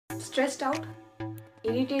Stressed out?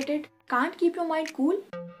 Irritated? Can't keep your mind cool?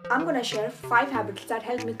 I'm gonna share 5 habits that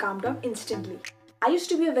help me calm down instantly. I used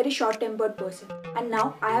to be a very short-tempered person, and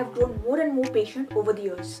now I have grown more and more patient over the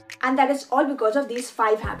years. And that is all because of these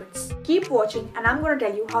 5 habits. Keep watching and I'm gonna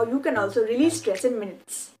tell you how you can also release stress in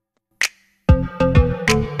minutes.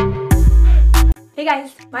 Hey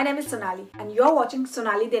guys, my name is Sonali and you're watching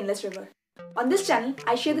Sonali the Endless River. On this channel,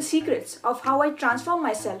 I share the secrets of how I transform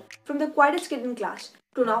myself from the quietest kid in class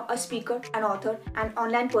to now a speaker, an author, an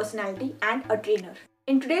online personality and a trainer.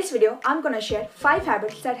 In today's video, I'm gonna share 5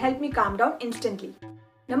 habits that help me calm down instantly.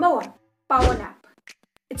 Number 1. Power nap.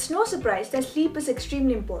 It's no surprise that sleep is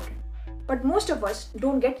extremely important, but most of us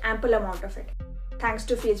don't get ample amount of it, thanks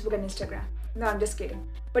to Facebook and Instagram. No, I'm just kidding.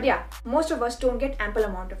 But yeah, most of us don't get ample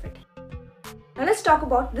amount of it. Now let's talk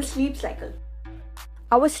about the sleep cycle.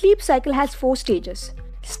 Our sleep cycle has 4 stages.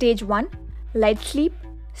 Stage 1, light sleep.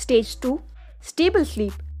 Stage 2, stable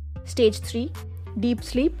sleep. Stage 3, deep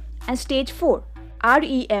sleep. And stage 4,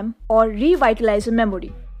 REM or revitalizer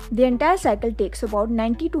memory. The entire cycle takes about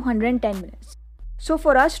 90 to 110 minutes. So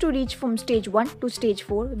for us to reach from stage 1 to stage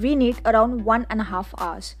 4, we need around 1.5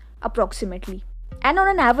 hours approximately. And on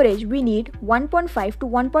an average, we need 1.5 to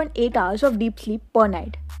 1.8 hours of deep sleep per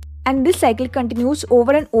night. And this cycle continues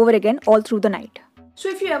over and over again all through the night. So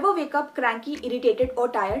if you ever wake up cranky, irritated or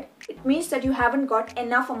tired, it means that you haven't got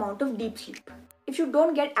enough amount of deep sleep. If you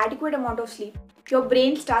don't get adequate amount of sleep, your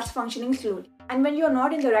brain starts functioning slowly. And when you're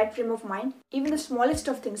not in the right frame of mind, even the smallest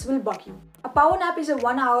of things will bug you. A power nap is a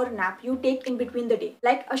 1-hour nap you take in between the day.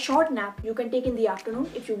 Like a short nap you can take in the afternoon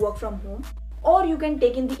if you work from home, or you can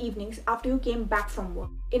take in the evenings after you came back from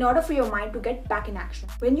work, in order for your mind to get back in action.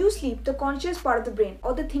 When you sleep, the conscious part of the brain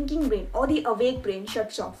or the thinking brain or the awake brain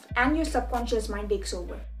shuts off and your subconscious mind takes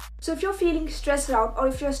over. So if you're feeling stressed out or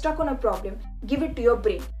if you're stuck on a problem, give it to your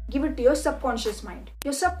brain. Give it to your subconscious mind.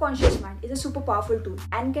 Your subconscious mind is a super powerful tool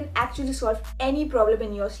and can actually solve any problem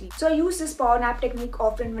in your sleep. So I use this power nap technique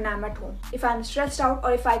often when I'm at home, if I'm stressed out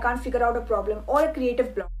or if I can't figure out a problem or a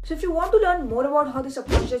creative block. So if you want to learn more about how the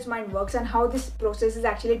subconscious mind works and how this process is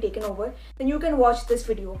actually taken over, then you can watch this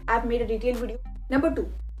video. I've made a detailed video. Number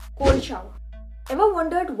 2. Cold shower. Ever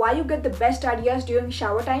wondered why you get the best ideas during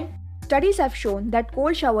shower time? Studies have shown that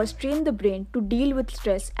cold showers train the brain to deal with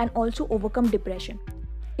stress and also overcome depression.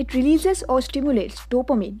 It releases or stimulates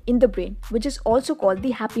dopamine in the brain, which is also called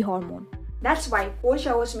the happy hormone. That's why cold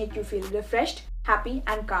showers make you feel refreshed, happy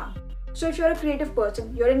and calm. So if you're a creative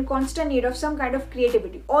person, you're in constant need of some kind of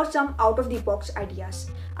creativity or some out-of-the-box ideas.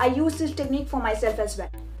 I use this technique for myself as well.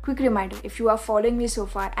 Quick reminder, if you are following me so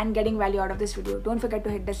far and getting value out of this video, don't forget to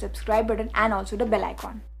hit the subscribe button and also the bell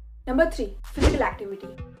icon. Number 3. Physical activity.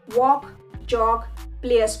 Walk, jog,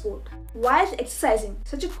 play a sport. Why is exercising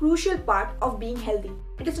such a crucial part of being healthy?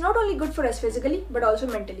 It is not only good for us physically but also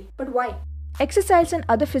mentally. But why? Exercise and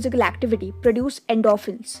other physical activity produce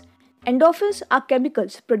endorphins. Endorphins are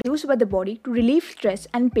chemicals produced by the body to relieve stress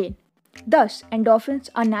and pain. Thus, endorphins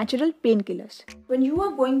are natural painkillers. When you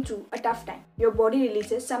are going through a tough time, your body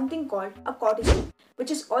releases something called a cortisol,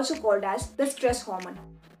 which is also called as the stress hormone.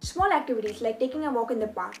 Small activities like taking a walk in the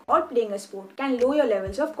park or playing a sport can lower your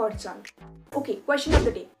levels of cortisol. Okay, question of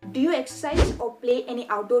the day. Do you exercise or play any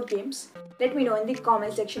outdoor games? Let me know in the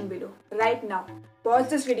comment section below. Right now. Pause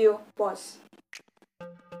this video. Pause.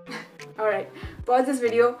 Alright. Pause this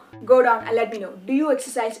video. Go down and let me know. Do you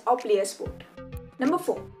exercise or play a sport? Number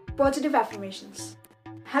 4. Positive affirmations.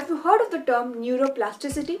 Have you heard of the term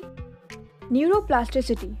neuroplasticity?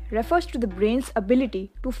 Neuroplasticity refers to the brain's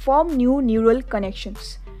ability to form new neural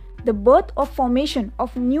connections. The birth or formation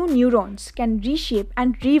of new neurons can reshape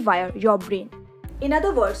and rewire your brain. In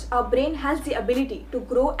other words, our brain has the ability to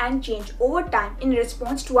grow and change over time in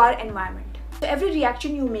response to our environment. So every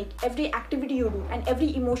reaction you make, every activity you do, and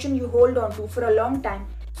every emotion you hold on to for a long time,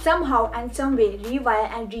 somehow and some way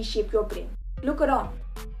rewire and reshape your brain. Look around.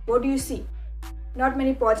 What do you see? Not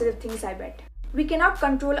many positive things, I bet. We cannot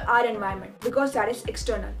control our environment because that is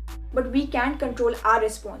external. But we can control our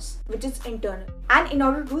response, which is internal. And in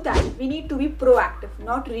order to do that, we need to be proactive,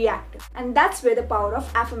 not reactive. And that's where the power of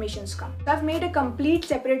affirmations come. So I've made a complete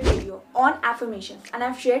separate video on affirmations and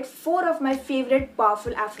I've shared 4 of my favorite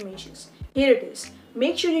powerful affirmations. Here it is.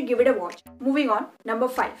 Make sure you give it a watch. Moving on, number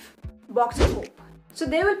 5. Box of hope. So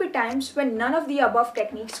there will be times when none of the above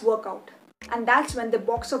techniques work out. And that's when the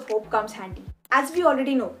box of hope comes handy. As we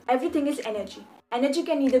already know, everything is energy. Energy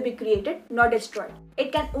can neither be created nor destroyed.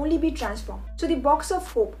 It can only be transformed. So the box of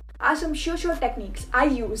hope are some sure techniques I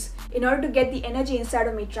use in order to get the energy inside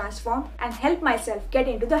of me transformed and help myself get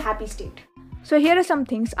into the happy state. So here are some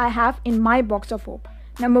things I have in my box of hope.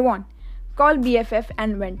 Number 1. Call BFF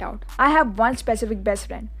and went out. I have one specific best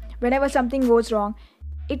friend. whenever something goes wrong.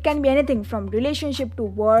 It can be anything from relationship to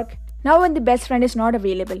work. Now when the best friend is not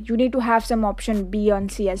available, you need to have some option B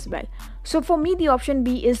and C as well. So for me, the option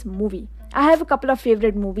B is movie. I have a couple of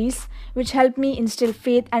favorite movies which help me instill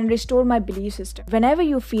faith and restore my belief system. Whenever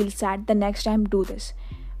you feel sad, the next time do this.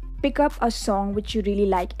 Pick up a song which you really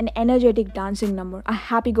like, an energetic dancing number, a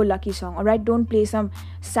happy-go-lucky song, alright? Don't play some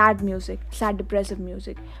sad music, sad depressive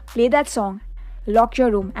music. Play that song, lock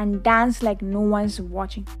your room and dance like no one's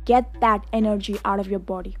watching. Get that energy out of your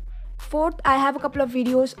body. Fourth, I have a couple of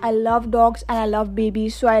videos. I love dogs and I love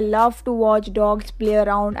babies, so I love to watch dogs play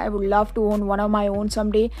around. I would love to own one of my own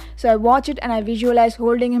someday. So I watch it and I visualize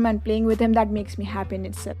holding him and playing with him. That makes me happy in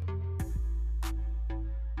itself.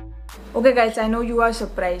 Okay guys, I know you are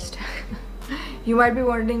surprised. You might be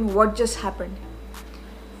wondering what just happened.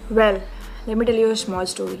 Well, let me tell you a small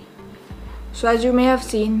story. So as you may have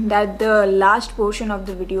seen that the last portion of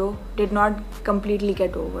the video did not completely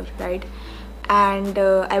get over, right? And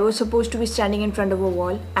I was supposed to be standing in front of a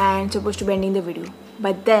wall and supposed to be ending the video.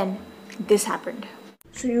 But then this happened.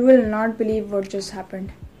 So you will not believe what just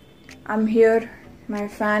happened. I'm here, my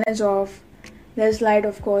fan is off, there's light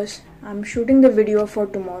of course. I'm shooting the video for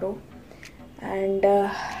tomorrow. And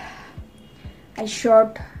I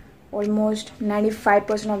shot almost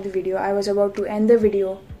 95% of the video. I was about to end the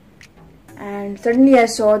video and suddenly I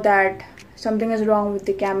saw that something is wrong with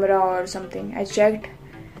the camera or something. I checked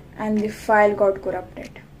and the file got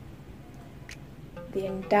corrupted. The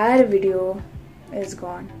entire video is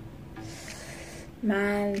gone.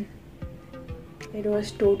 Man, it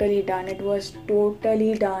was totally done. It was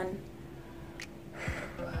totally done.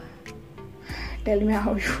 Tell me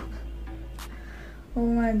how you... Oh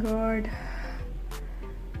my god.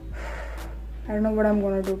 I don't know what I'm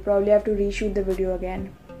gonna do. Probably have to reshoot the video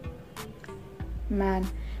again. Man,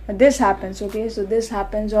 but this happens, okay? So this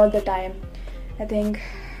happens all the time. I think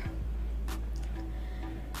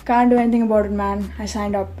can't do anything about it, man. I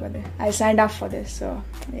signed up for this, so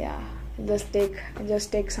yeah. Just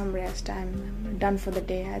take some rest. I'm done for the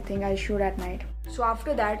day. I think I shoot at night. So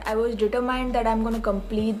after that, I was determined that I'm gonna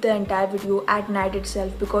complete the entire video at night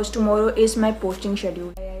itself because tomorrow is my posting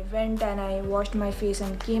schedule. I went and I washed my face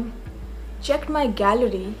and came, checked my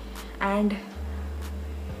gallery, and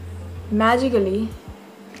magically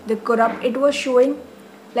it was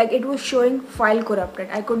showing file corrupted.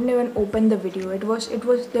 I couldn't even open the video.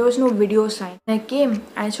 There was no video sign. I came and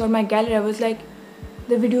I saw my gallery. I was like,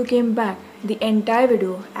 the video came back. The entire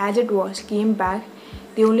video as it was came back.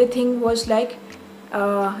 The only thing was like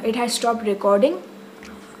it had stopped recording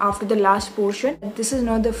after the last portion. This is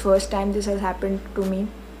not the first time this has happened to me.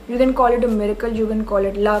 You can call it a miracle, you can call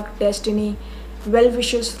it luck, destiny, well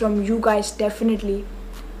wishes from you guys, definitely.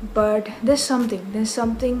 But there's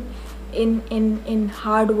something in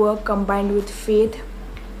hard work combined with faith.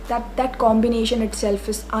 That combination itself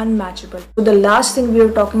is unmatchable. So the last thing we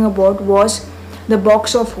were talking about was the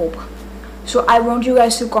box of hope. So I want you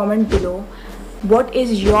guys to comment below, what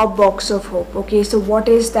is your box of hope? Okay, so what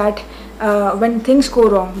is that when things go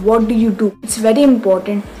wrong, what do you do? It's very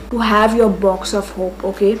important to have your box of hope,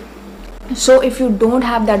 okay? So if you don't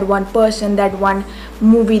have that one person, that one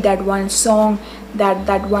movie, that one song,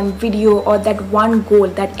 that one video, or that one goal,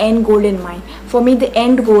 that end goal in mind. For me, the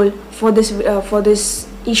end goal for this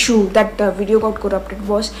issue that the video got corrupted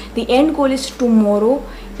was, the end goal is tomorrow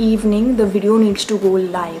evening the video needs to go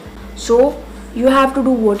live. So you have to do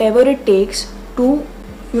whatever it takes to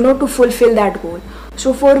fulfill that goal.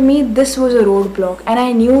 So for me, this was a roadblock, and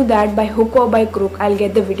I knew that by hook or by crook I'll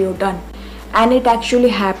get the video done, and it actually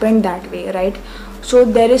happened that way, right? So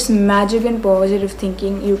there is magic in positive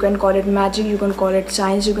thinking. You can call it magic, you can call it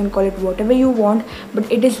science, you can call it whatever you want, but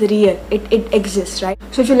it is real, it exists, right?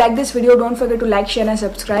 So if you like this video, don't forget to like, share and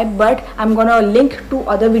subscribe. But I'm gonna link to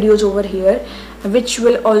other videos over here, which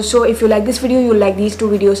will also, if you like this video, you'll like these two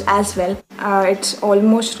videos as well.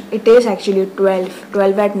 It is actually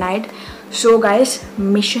 12 at night. So guys,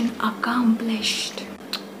 mission accomplished.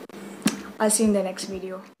 I'll see you in the next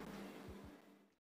video.